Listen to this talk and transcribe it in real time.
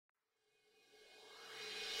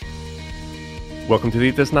Welcome to the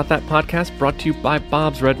Eat This Not That podcast, brought to you by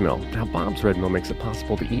Bob's Red Mill. Now, Bob's Red Mill makes it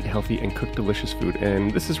possible to eat healthy and cook delicious food,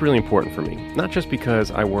 and this is really important for me. Not just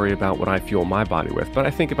because I worry about what I fuel my body with, but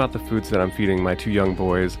I think about the foods that I'm feeding my 2 young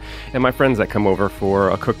boys and my friends that come over for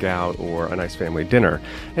a cookout or a nice family dinner.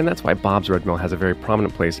 And that's why Bob's Red Mill has a very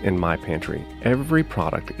prominent place in my pantry. Every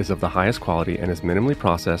product is of the highest quality and is minimally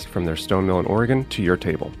processed from their stone mill in Oregon to your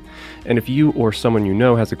table. And if you or someone you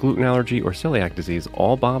know has a gluten allergy or celiac disease,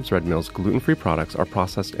 all Bob's Red Mill's gluten-free products are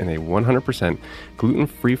processed in a 100%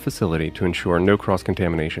 gluten-free facility to ensure no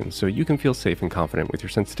cross-contamination, so you can feel safe and confident with your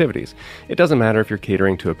sensitivities. It doesn't matter if you're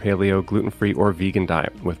catering to a paleo, gluten-free, or vegan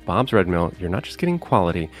diet. With Bob's Red Mill, you're not just getting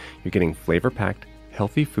quality, you're getting flavor-packed,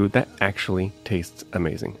 healthy food that actually tastes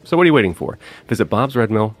amazing. So what are you waiting for? Visit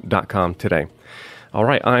bobsredmill.com today. All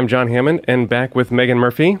right, I'm John Hammond, and back with Megan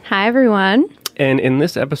Murphy. Hi, everyone. And in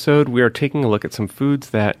this episode, we are taking a look at some foods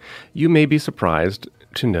that you may be surprised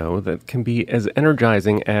to know that can be as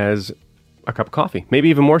energizing as a cup of coffee, maybe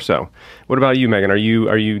even more so. What about you, Megan? Do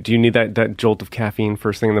you need that jolt of caffeine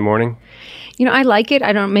first thing in the morning? You know, I like it.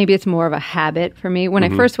 Maybe it's more of a habit for me. When I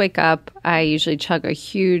first wake up, I usually chug a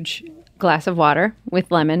huge glass of water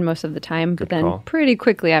with lemon most of the time, but then pretty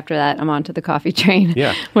quickly after that, I'm onto the coffee train.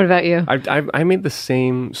 Yeah. What about you? I made the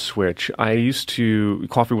same switch. I used to,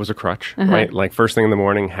 coffee was a crutch, right? Like first thing in the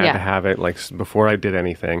morning, had to have it like before I did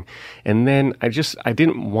anything. And then I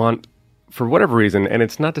didn't want, for whatever reason, and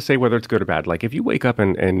it's not to say whether it's good or bad. Like if you wake up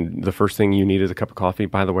and the first thing you need is a cup of coffee,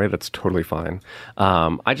 by the way, that's totally fine.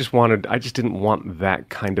 I just didn't want that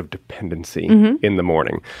kind of dependency in the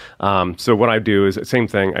morning. So what I do is same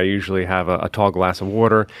thing. I usually have a tall glass of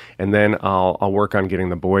water, and then I'll work on getting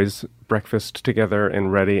the boys breakfast together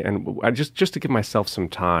and ready, and I just to give myself some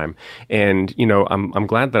time. And you know, I'm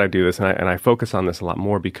glad that I do this, and I focus on this a lot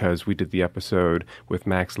more because we did the episode with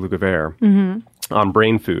Max Lugavere on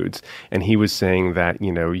brain foods, and he was saying that,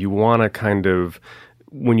 you know, you want to kind of,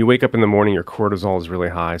 when you wake up in the morning, your cortisol is really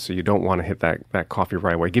high, so you don't want to hit that coffee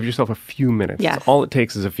right away. Give yourself a few minutes. Yes. All it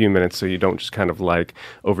takes is a few minutes, so you don't just kind of like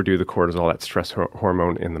overdo the cortisol, that stress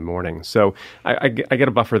hormone in the morning. So I get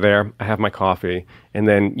a buffer there. I have my coffee, and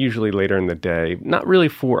then usually later in the day, not really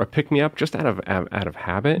for a pick-me-up, just out of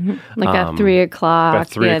habit. Like at 3 o'clock. At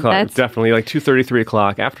 3 o'clock, definitely like 2:30, 3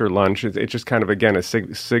 o'clock after lunch. It just kind of, again, it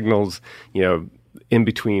signals, you know, in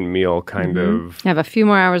between meal kind of. Have a few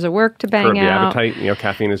more hours of work to bang curb out. the appetite. You know,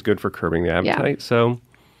 caffeine is good for curbing the appetite. Yeah. So,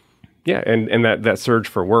 yeah, and that surge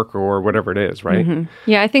for work or whatever it is, right?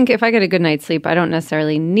 Yeah, I think if I get a good night's sleep, I don't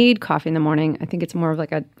necessarily need coffee in the morning. I think it's more of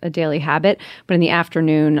like a daily habit. But in the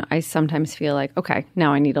afternoon, I sometimes feel like, okay,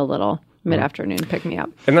 now I need a little mid-afternoon pick me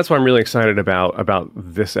up. And that's why I'm really excited about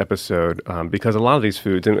this episode, because a lot of these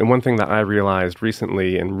foods, and one thing that I realized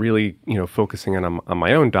recently and really, you know, focusing on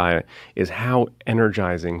my own diet is how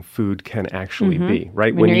energizing food can actually be,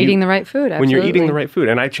 right? When you're eating the right food, absolutely. When you're eating the right food.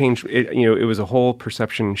 And I changed it, you know, it was a whole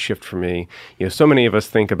perception shift for me. You know, so many of us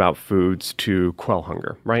think about foods to quell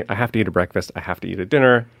hunger, right? I have to eat a breakfast, I have to eat a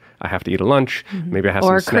dinner, I have to eat a lunch. Maybe I have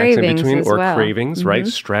some snacks in between, or cravings, right?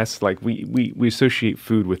 Stress. Like we associate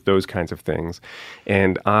food with those kinds of things.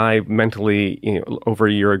 And I mentally, you know, over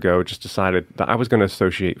a year ago, just decided that I was going to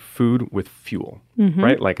associate food with fuel,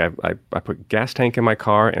 right? Like I put gas tank in my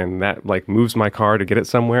car, and that like moves my car to get it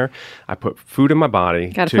somewhere. I put food in my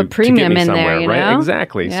body to put premium get me in somewhere, there, you right? know?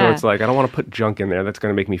 Exactly. Yeah. So it's like I don't want to put junk in there that's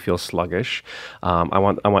going to make me feel sluggish. I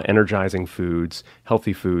want energizing foods,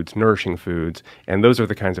 healthy foods, nourishing foods, and those are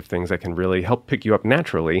the kinds of things that can really help pick you up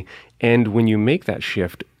naturally. And when you make that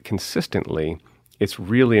shift consistently, it's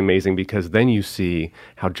really amazing, because then you see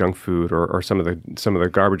how junk food or some of the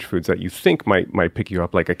garbage foods that you think might pick you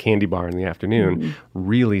up, like a candy bar in the afternoon,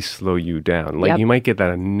 really slow you down. Like you might get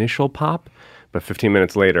that initial pop, but 15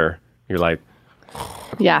 minutes later, you're like,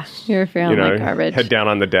 yeah, you're feeling like garbage. Head down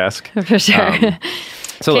on the desk. For sure.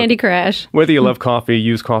 So Candy look, crash. Whether you love coffee,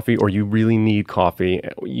 use coffee, or you really need coffee,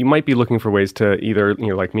 you might be looking for ways to either, you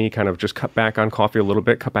know, like me, kind of just cut back on coffee a little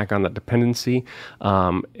bit, cut back on that dependency.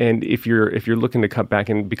 And if you're looking to cut back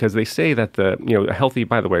in, because they say that a healthy,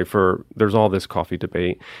 by the way, there's all this coffee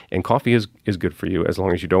debate, and coffee is good for you as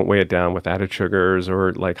long as you don't weigh it down with added sugars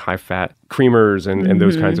or like high fat creamers and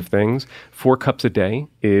those kinds of things. 4 cups a day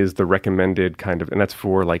is the recommended kind of, and that's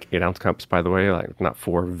for like 8-ounce cups, by the way, like not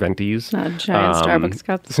 4 ventis. Not giant Starbucks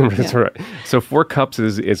cups. That's right. So 4 cups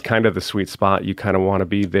is kind of the sweet spot. You kind of want to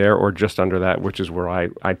be there or just under that, which is where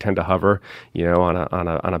I tend to hover. You know,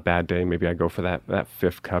 on a bad day, maybe I go for that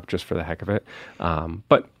 5th cup just for the heck of it.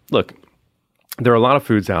 But look, there are a lot of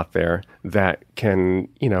foods out there that can,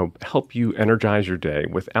 help you energize your day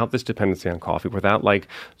without this dependency on coffee, without like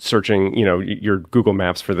searching, your Google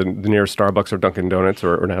Maps for the nearest Starbucks or Dunkin' Donuts,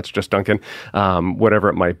 or now it's just Dunkin', whatever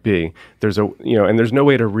it might be. There's and there's no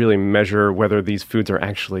way to really measure whether these foods are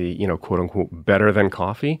actually, quote unquote, better than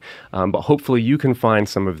coffee. But hopefully you can find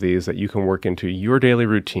some of these that you can work into your daily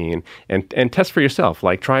routine and test for yourself.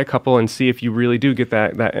 Like try a couple and see if you really do get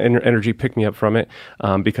that energy pick me up from it.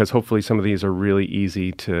 Because hopefully some of these are really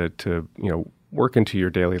easy to work into your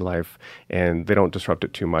daily life, and they don't disrupt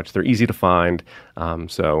it too much. They're easy to find.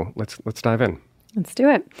 So let's dive in. Let's do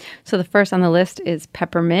it. So the first on the list is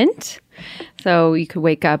peppermint. So you could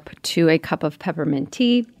wake up to a cup of peppermint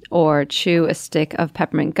tea or chew a stick of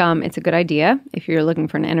peppermint gum. It's a good idea if you're looking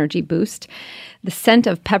for an energy boost. The scent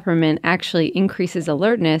of peppermint actually increases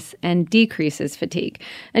alertness and decreases fatigue.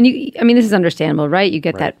 And this is understandable, right? You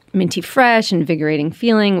get that minty fresh, invigorating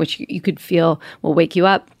feeling, which you could feel will wake you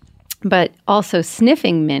up. But also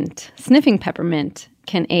sniffing peppermint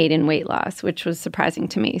can aid in weight loss, which was surprising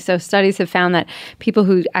to me. So studies have found that people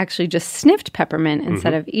who actually just sniffed peppermint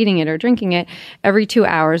instead of eating it or drinking it every 2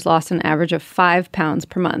 hours lost an average of 5 pounds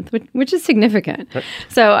per month, which is significant. Right.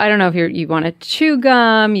 So I don't know if you want to chew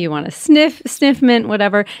gum, you want to sniff mint,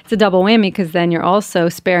 whatever. It's a double whammy because then you're also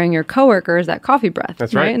sparing your coworkers that coffee breath.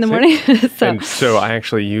 That's right. In the morning. So I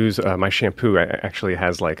actually use my shampoo. Actually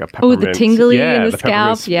has like a peppermint. Oh, the tingly in the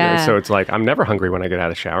scalp. Yeah. So it's like I'm never hungry when I get out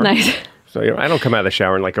of the shower. Nice. So I don't come out of the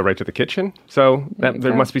shower and go right to the kitchen. So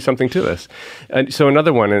there must be something to this. So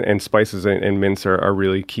another one, and spices and mints are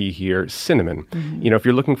really key here. Cinnamon. Mm-hmm. If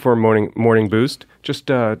you're looking for a morning boost, just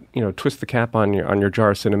twist the cap on your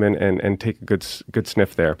jar of cinnamon and take a good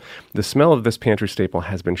sniff there. The smell of this pantry staple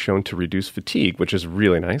has been shown to reduce fatigue, which is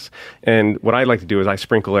really nice. And what I like to do is I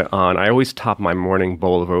sprinkle it on. I always top my morning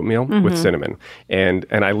bowl of oatmeal with cinnamon, and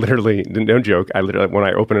I literally, no joke, when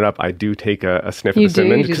I open it up, I do take a sniff of the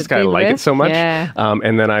cinnamon because I like it so much. Yeah.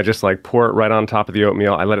 And then I just pour it right on top of the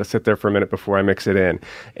oatmeal. I let it sit there for a minute before I mix it in.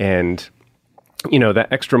 And that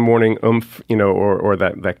extra morning oomph, or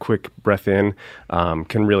that quick breath in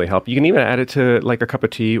can really help. You can even add it to a cup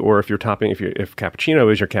of tea, or if you're topping, if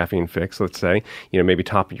cappuccino is your caffeine fix, let's say, maybe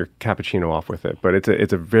top your cappuccino off with it. But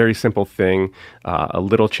it's a very simple thing, a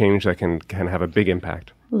little change that can have a big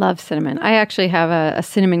impact. Love cinnamon. I actually have a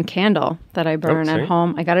cinnamon candle that I burn at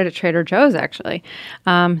home. I got it at Trader Joe's, actually.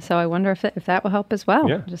 So I wonder if that will help as well.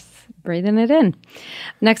 Yeah. Just breathing it in.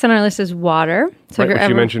 Next on our list is water. So which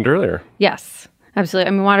you mentioned earlier. Yes,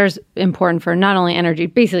 absolutely. Water is important for not only energy,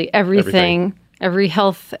 basically everything. Every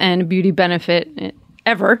health and beauty benefit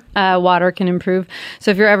ever, water can improve. So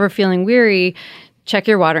if you're ever feeling weary, check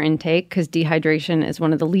your water intake because dehydration is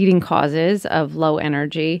one of the leading causes of low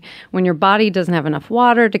energy. When your body doesn't have enough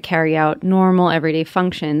water to carry out normal everyday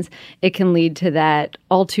functions, it can lead to that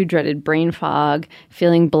all too dreaded brain fog,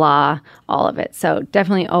 feeling blah, all of it. So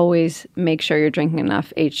definitely always make sure you're drinking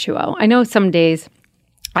enough H2O. I know some days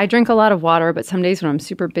I drink a lot of water, but some days when I'm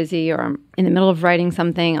super busy or I'm in the middle of writing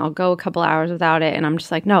something, I'll go a couple hours without it, and I'm just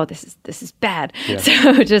like, no, this is bad. Yeah.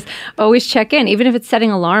 So just always check in, even if it's setting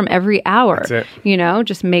alarm every hour. That's it.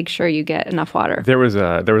 Just make sure you get enough water. There was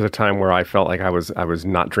a time where I felt like I was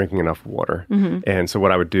not drinking enough water, and so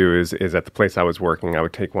what I would do is at the place I was working, I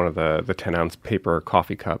would take one of the 10-ounce paper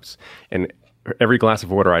coffee cups, and every glass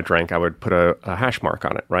of water I drank, I would put a hash mark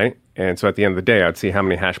on it, right? And so at the end of the day, I'd see how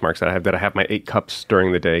many hash marks that I have. That I have my 8 cups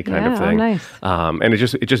during the day, kind of thing. Oh, nice. And it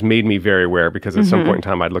just made me very aware because at some point in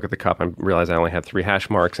time, I'd look at the cup and realize I only had 3 hash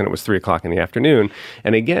marks, and it was 3:00 in the afternoon.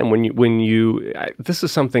 And again, this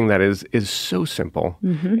is something that is so simple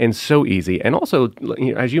and so easy, and also,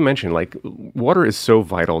 as you mentioned, water is so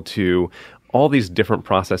vital to all these different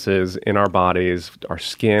processes in our bodies, our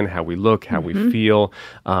skin, how we look, how we feel.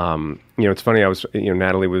 It's funny. I was,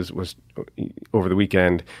 Natalie was over the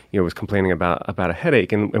weekend, was complaining about a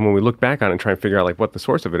headache, and when we look back on it and try and figure out what the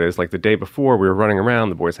source of it is, the day before we were running around,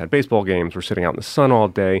 the boys had baseball games, we're sitting out in the sun all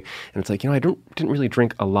day, and it's I didn't really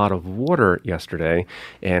drink a lot of water yesterday,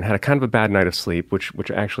 and had a kind of a bad night of sleep,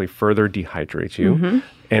 which actually further dehydrates you.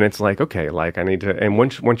 And it's okay, I need to, and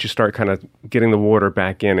once you start kind of getting the water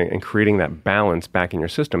back in and creating that balance back in your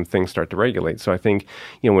system, things start to regulate. So I think,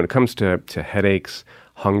 when it comes to headaches,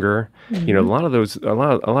 hunger, a lot of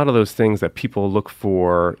those things that people look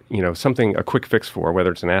for, a quick fix for,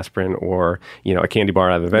 whether it's an aspirin or, a candy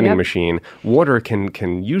bar out of the vending machine, water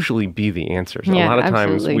can usually be the answer. So a lot of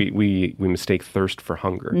times we mistake thirst for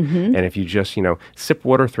hunger. And if you just, sip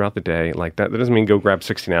water throughout the day, that doesn't mean go grab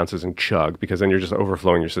 16 ounces and chug, because then you're just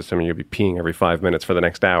overflowing your system and you'll be peeing every 5 minutes for the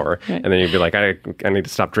next hour. Right. And then you'll be like, I need to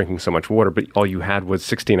stop drinking so much water. But all you had was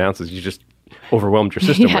 16 ounces. You just overwhelmed your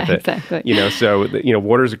system with it. Exactly. So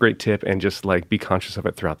water is a great tip, and just like be conscious of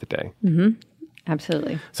it throughout the day. Mm-hmm.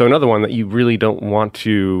 Absolutely. So another one that you really don't want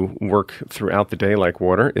to work throughout the day like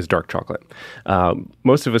water is dark chocolate.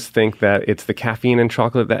 Most of us think that it's the caffeine in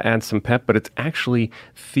chocolate that adds some pep, but it's actually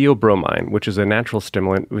theobromine, which is a natural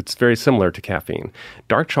stimulant. It's very similar to caffeine.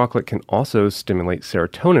 Dark chocolate can also stimulate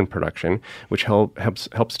serotonin production, which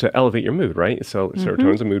helps to elevate your mood, right? So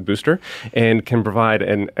serotonin is a mood booster and can provide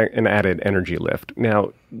an added energy lift.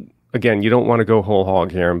 Now, again, you don't want to go whole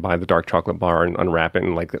hog here and buy the dark chocolate bar and unwrap it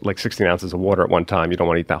and like 16 ounces of water at one time. You don't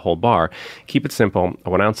want to eat that whole bar. Keep it simple. A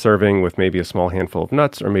 1 ounce serving with maybe a small handful of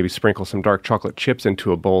nuts, or maybe sprinkle some dark chocolate chips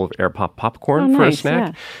into a bowl of Air Pop popcorn for a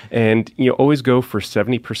snack. Yeah. And always go for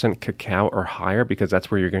 70% cacao or higher, because that's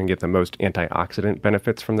where you're going to get the most antioxidant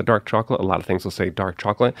benefits from the dark chocolate. A lot of things will say dark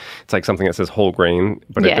chocolate. It's like something that says whole grain,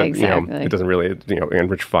 but it doesn't really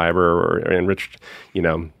enrich fiber or enriched,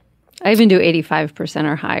 I even do 85%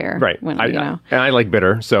 or higher. Right. And I like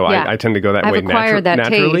bitter, so I tend to go that way naturally. I've acquired that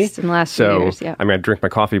taste in the last few years. Yeah. I drink my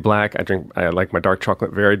coffee black. I like my dark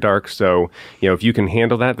chocolate very dark. So, if you can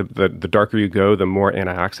handle that, the darker you go, the more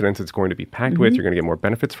antioxidants it's going to be packed with. You're going to get more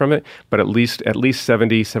benefits from it, but at least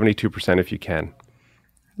 70, 72% if you can.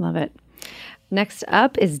 Love it. Next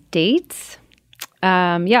up is dates.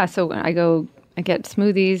 So I get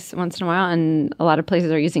smoothies once in a while, and a lot of places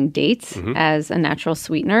are using dates as a natural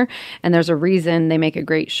sweetener. And there's a reason they make a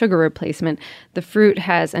great sugar replacement. The fruit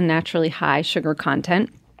has a naturally high sugar content,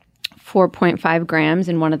 4.5 grams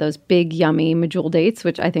in one of those big, yummy medjool dates,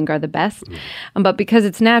 which I think are the best. But because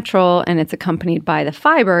it's natural and it's accompanied by the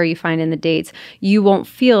fiber you find in the dates, you won't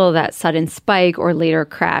feel that sudden spike or later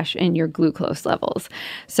crash in your glucose levels.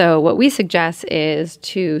 So what we suggest is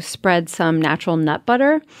to spread some natural nut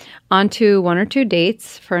butter onto 1 or 2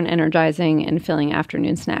 dates for an energizing and filling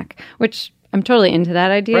afternoon snack, which I'm totally into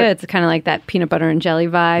that idea. Right. It's kind of like that peanut butter and jelly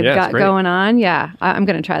vibe going on. Yeah, I'm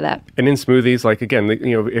going to try that. And in smoothies, like again,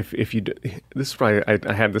 if you this is why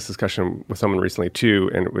I had this discussion with someone recently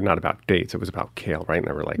too, and it was not about dates. It was about kale, right? And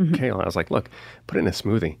they were like, kale. And I was like, look, put it in a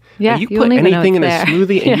smoothie. Yeah, you put anything in a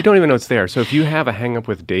smoothie, and you don't even know it's there. So if you have a hang up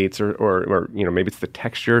with dates, or maybe it's the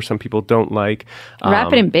texture some people don't like,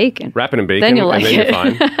 wrap it in bacon. Then you'll like it.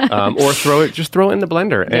 Then you're fine. Or throw it in the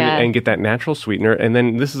blender and get that natural sweetener. And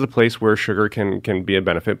then this is a place where sugar can be a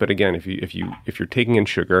benefit, but again, if you're taking in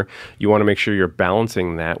sugar, you want to make sure you're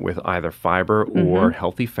balancing that with either fiber or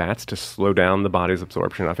healthy fats to slow down the body's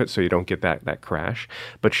absorption of it, so you don't get that crash.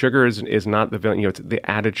 But sugar is not the villain. It's the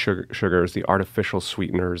added sugars, the artificial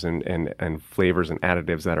sweeteners and flavors and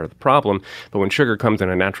additives that are the problem. But when sugar comes in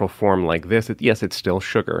a natural form like this, it's still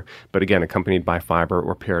sugar, but again, accompanied by fiber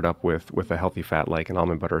or paired up with a healthy fat like an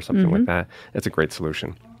almond butter or something like that, it's a great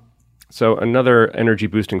solution. So another energy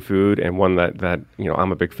boosting food, and one that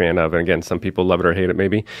I'm a big fan of, and again, some people love it or hate it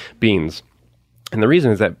maybe, beans. And the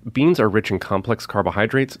reason is that beans are rich in complex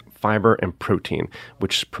carbohydrates, fiber, and protein,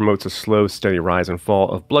 which promotes a slow, steady rise and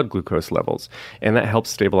fall of blood glucose levels. And that helps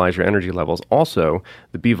stabilize your energy levels. Also,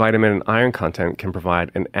 the B vitamin and iron content can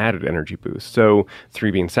provide an added energy boost. So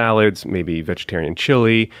 3-bean salads, maybe vegetarian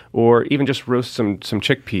chili, or even just roast some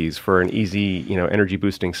chickpeas for an easy, energy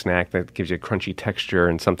boosting snack that gives you a crunchy texture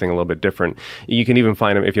and something a little bit different. You can even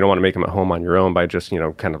find them, if you don't want to make them at home on your own, by just,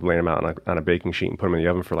 kind of laying them out on a baking sheet and put them in the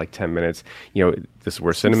oven for like 10 minutes. This is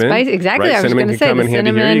where cinnamon, exactly. Right? I was cinnamon can come in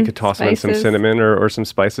handy here. You could toss spices. in some cinnamon or some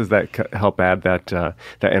spices that help add that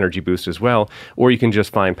energy boost as well. Or you can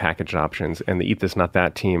just find packaged options. And the Eat This Not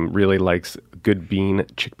That team really likes good bean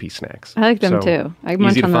chickpea snacks. I like them too. I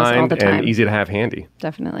munch on those all the time. And easy to have handy.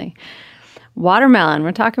 Definitely. Watermelon.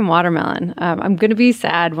 We're talking watermelon. I'm going to be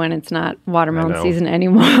sad when it's not watermelon season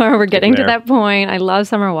anymore. We're getting to that point. I love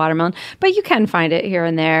summer watermelon, but you can find it here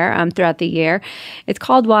and there throughout the year. It's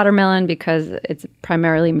called watermelon because it's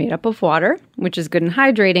primarily made up of water, which is good and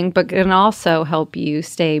hydrating, but can also help you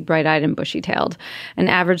stay bright-eyed and bushy-tailed. An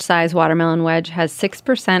average-size watermelon wedge has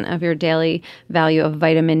 6% of your daily value of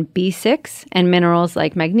vitamin B6 and minerals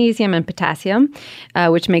like magnesium and potassium,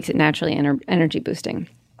 which makes it naturally energy boosting.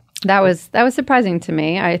 That was surprising to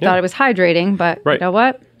me. I thought it was hydrating, but you know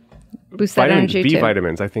what? Boost that energy B too.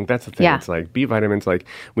 vitamins, I think that's the thing. Yeah. It's like B vitamins, like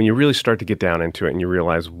when you really start to get down into it and you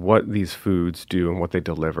realize what these foods do and what they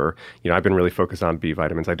deliver. I've been really focused on B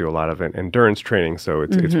vitamins. I do a lot of endurance training, so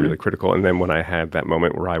it's really critical. And then when I had that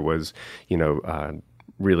moment where I was,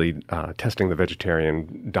 really testing the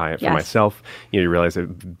vegetarian diet for myself, you realize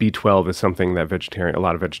that B12 is something that a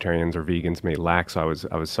lot of vegetarians or vegans may lack. So I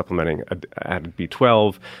was supplementing added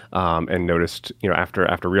B12 and noticed,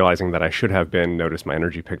 after realizing that I should have noticed my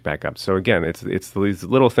energy pick back up. So again, it's these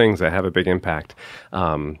little things that have a big impact.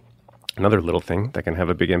 Another little thing that can have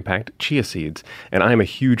a big impact, chia seeds. And I'm a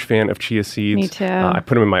huge fan of chia seeds. Me too. I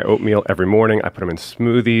put them in my oatmeal every morning. I put them in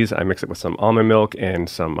smoothies. I mix it with some almond milk and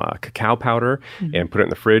some cacao powder and put it in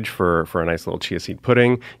the fridge for a nice little chia seed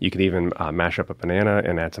pudding. You could even mash up a banana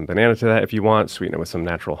and add some banana to that if you want. Sweeten it with some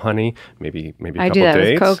natural honey, maybe a couple dates. I do that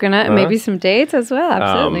with coconut and maybe some dates as well.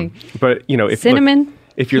 Absolutely. But, if cinnamon.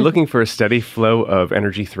 If you're looking for a steady flow of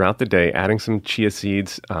energy throughout the day, adding some chia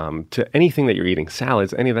seeds to anything that you're eating,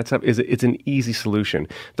 salads, any of that stuff, it's an easy solution.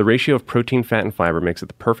 The ratio of protein, fat, and fiber makes it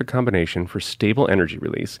the perfect combination for stable energy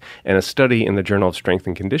release. And a study in the Journal of Strength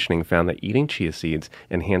and Conditioning found that eating chia seeds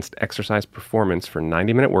enhanced exercise performance for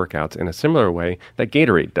 90-minute workouts in a similar way that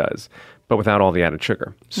Gatorade does, but without all the added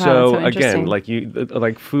sugar. Wow, so again,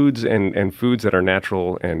 like foods and foods that are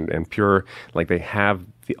natural and pure, like they have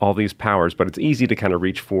all these powers, but it's easy to kind of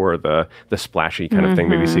reach for the splashy kind of thing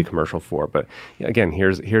maybe you see a commercial for. But again,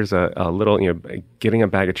 here's a little, getting a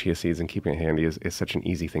bag of chia seeds and keeping it handy is such an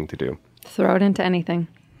easy thing to do. Throw it into anything.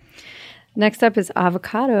 Next up is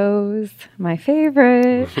avocados, my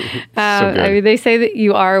favorite. They say that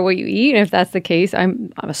you are what you eat, and if that's the case,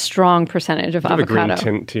 I'm a strong percentage of avocado. Have a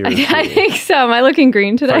green tint to your I think so. Am I looking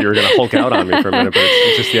green today? I thought you were going to Hulk out on me for a minute, but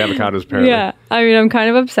it's just the avocados apparently. Yeah. I'm kind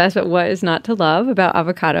of obsessed with what is not to love about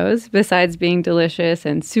avocados. Besides being delicious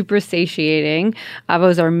and super satiating,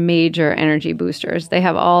 avos are major energy boosters. They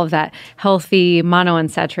have all of that healthy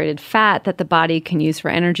monounsaturated fat that the body can use for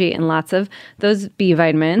energy and lots of those B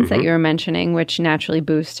vitamins that you were mentioning, which naturally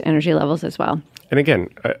boost energy levels as well. And again,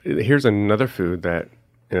 here's another food that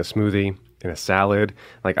in a smoothie, in a salad,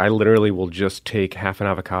 like I literally will just take half an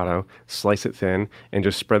avocado, slice it thin, and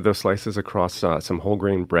just spread those slices across some whole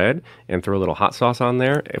grain bread and throw a little hot sauce on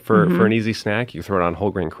there for an easy snack. You throw it on whole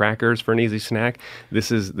grain crackers for an easy snack.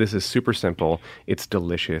 This is super simple. It's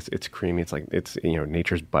delicious. It's creamy. It's like it's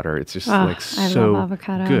nature's butter. It's just I so love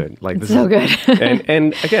avocado. good. Like it's so good.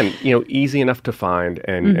 and again, easy enough to find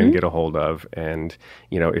and get a hold of. And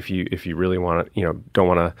if you really want to, don't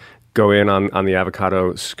want to go in on the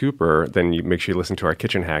avocado scooper, then you make sure you listen to our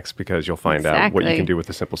kitchen hacks because you'll find out what you can do with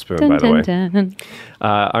a simple spoon, by the way.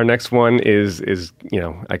 Our next one is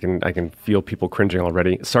I can feel people cringing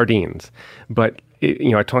already. Sardines. But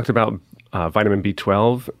I talked about vitamin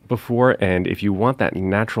B12 before, and if you want that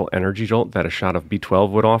natural energy jolt that a shot of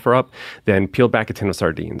B12 would offer up, then peel back a tin of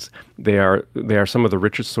sardines. They are some of the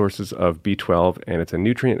richest sources of B12, and it's a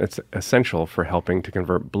nutrient that's essential for helping to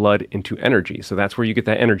convert blood into energy. So that's where you get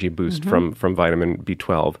that energy boost from vitamin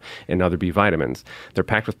B12 and other B vitamins. They're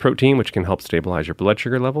packed with protein, which can help stabilize your blood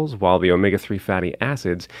sugar levels, while the omega-3 fatty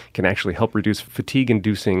acids can actually help reduce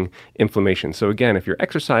fatigue-inducing inflammation. So again, if you're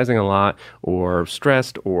exercising a lot or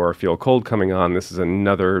stressed or feel cold coming on, this is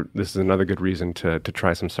another good reason to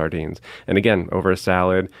try some sardines. And again, over a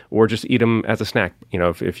salad or just eat them as a snack.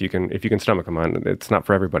 If you can stomach them on. It's not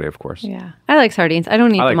for everybody, of course. Yeah, I like sardines. I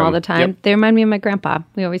don't eat them all the time. Yep. They remind me of my grandpa.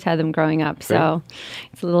 We always had them growing up, so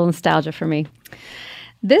it's a little nostalgia for me.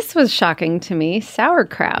 This was shocking to me,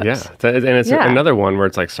 sauerkraut. Yeah, and it's another one where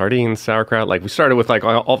it's like sardines, sauerkraut. Like we started with like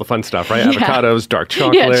all the fun stuff, right? Avocados, dark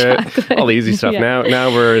chocolate, all the easy stuff. Now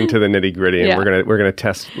we're into the nitty gritty, and we're gonna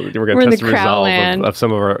test the resolve of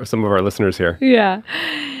some of our listeners here. Yeah.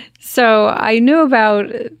 So I knew about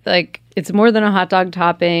it's more than a hot dog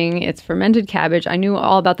topping. It's fermented cabbage. I knew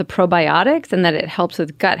all about the probiotics and that it helps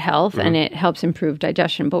with gut health and it helps improve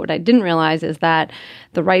digestion. But what I didn't realize is that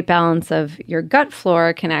the right balance of your gut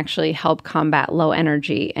flora can actually help combat low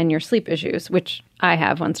energy and your sleep issues, which I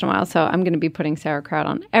have once in a while. So I'm going to be putting sauerkraut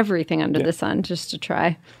on everything under the sun just to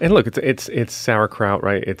try. And look, it's sauerkraut,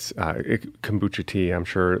 right? It's kombucha tea. I'm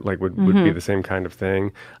sure would be the same kind of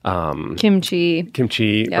thing.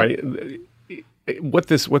 Kimchi, right? What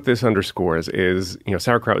this underscores is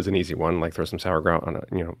sauerkraut is an easy one. Like throw some sauerkraut on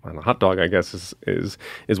a hot dog, I guess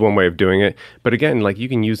is one way of doing it. But again, you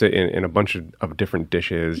can use it in a bunch of different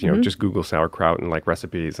dishes. Just Google sauerkraut and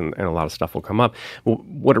recipes and a lot of stuff will come up. Well,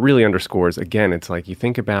 what it really underscores, again, it's you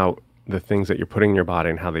think about the things that you're putting in your body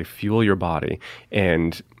and how they fuel your body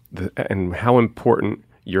and how important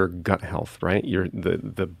your gut health, right?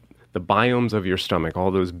 The biomes of your stomach,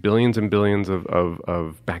 all those billions and billions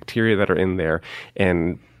of bacteria that are in there.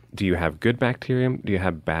 And do you have good bacterium? Do you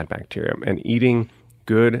have bad bacterium? And eating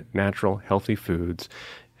good, natural, healthy foods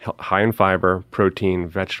high in fiber, protein,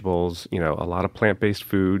 vegetables, a lot of plant-based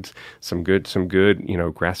foods, some good,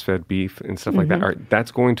 grass-fed beef and stuff like that.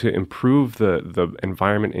 That's going to improve the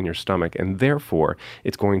environment in your stomach, and therefore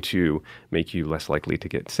it's going to make you less likely to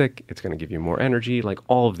get sick. It's going to give you more energy, like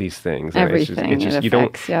all of these things. Everything. It's just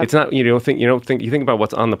you think about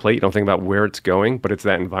what's on the plate. You don't think about where it's going, but it's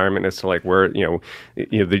that environment as to like where,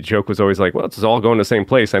 the joke was always like, well, it's all going to the same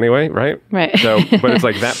place anyway, right? Right. So, but it's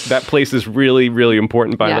like that place is really, really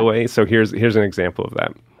important, by the way. So here's an example of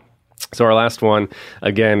that. So our last one,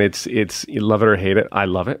 again, it's you love it or hate it. I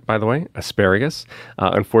love it, by the way, asparagus.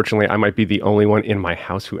 Unfortunately, I might be the only one in my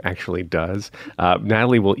house who actually does.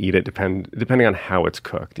 Natalie will eat it depending on how it's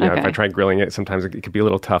cooked. If I try grilling it, sometimes it could be a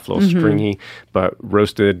little tough, a little stringy, but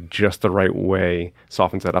roasted just the right way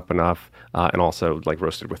softens that up enough. And also like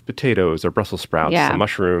roasted with potatoes or Brussels sprouts, some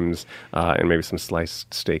mushrooms, and maybe some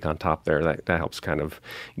sliced steak on top there. That helps kind of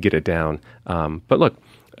get it down. But look,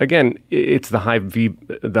 again, it's the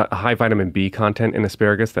high vitamin B content in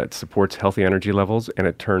asparagus that supports healthy energy levels, and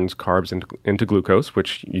it turns carbs into glucose,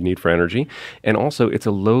 which you need for energy. And also, it's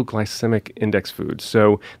a low glycemic index food.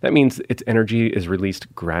 So that means its energy is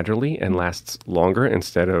released gradually and lasts longer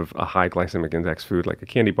instead of a high glycemic index food like a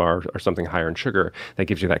candy bar or something higher in sugar that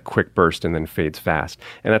gives you that quick burst and then fades fast.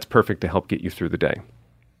 And that's perfect to help get you through the day.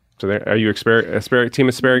 So are you team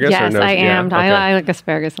asparagus? Yes, or no? I am. Yeah, okay. I like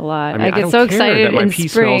asparagus a lot. I get so excited that my pea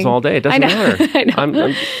smells all day. It doesn't matter. I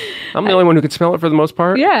know. I'm the only one who could smell it for the most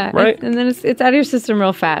part. Yeah, right. And then it's out of your system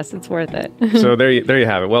real fast. It's worth it. So there you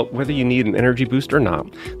have it. Well, whether you need an energy boost or not,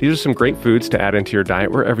 these are some great foods to add into your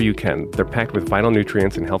diet wherever you can. They're packed with vital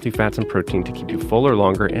nutrients and healthy fats and protein to keep you fuller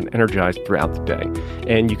longer and energized throughout the day.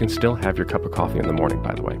 And you can still have your cup of coffee in the morning,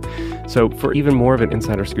 by the way. So for even more of an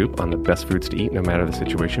insider scoop on the best foods to eat, no matter the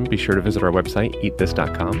situation, be sure to visit our website,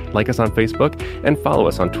 eatthis.com, like us on Facebook, and follow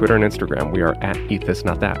us on Twitter and Instagram. We are at Eat This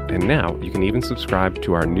Not That. And now you can even subscribe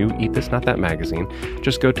to our new Eat This Not That magazine.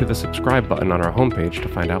 Just go to the subscribe button on our homepage to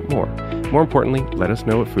find out more. More importantly, let us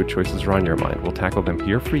know what food choices are on your mind. We'll tackle them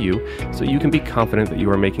here for you so you can be confident that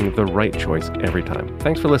you are making the right choice every time.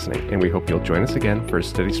 Thanks for listening, and we hope you'll join us again for a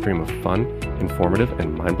steady stream of fun, informative,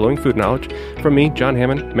 and mind-blowing food knowledge from me, John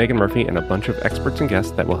Hammond, Megan Murphy, and a bunch of experts and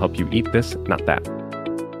guests that will help you eat this, not that.